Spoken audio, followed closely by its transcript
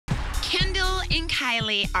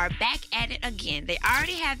Kylie are back at it again. They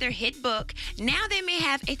already have their hit book. Now they may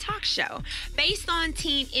have a talk show based on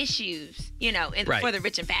teen issues, for the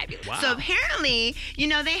rich and fabulous. Wow. So apparently,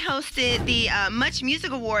 they hosted the Much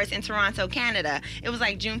Music Awards in Toronto, Canada. It was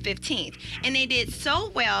like June 15th. And they did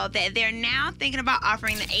so well that they're now thinking about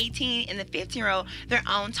offering the 18 and the 15-year-old their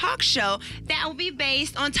own talk show that will be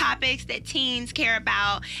based on topics that teens care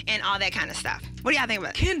about and all that kind of stuff. What do y'all think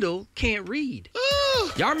about it? Kendall can't read.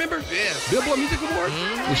 Ooh. Y'all remember? Yeah. Billboard Music Awards?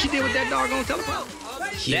 What she did with that doggone telephone?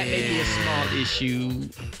 Yeah. That may be a small issue.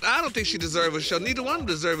 I don't think she deserves a show. Neither one of them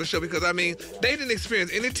deserve a show because, they didn't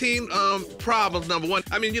experience any teen problems, number one.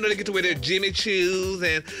 They get to wear their Jimmy Choos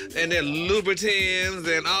and their Louboutins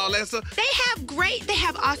and all that stuff. They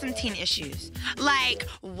have awesome teen issues. Like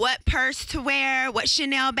what purse to wear, what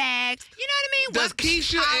Chanel bags. You know what I mean? Does What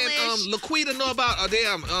Keisha polish. and Laquita know about a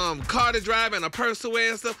damn car to drive and a purse to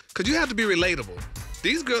wear and stuff? Because you have to be relatable.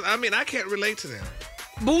 These girls, I can't relate to them.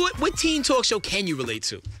 But what teen talk show can you relate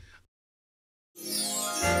to?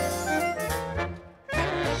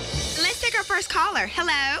 Let's take our first caller.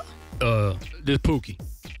 Hello? This Pookie.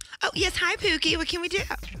 Oh, yes. Hi, Pookie. What can we do?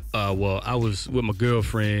 Well, I was with my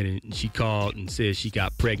girlfriend, and she called and said she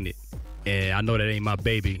got pregnant. And I know that ain't my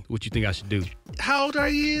baby. What you think I should do? How old are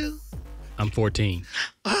you? I'm 14.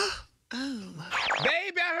 Oh.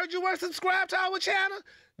 Baby, I heard you weren't subscribed to our channel.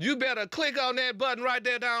 You better click on that button right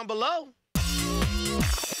there down below.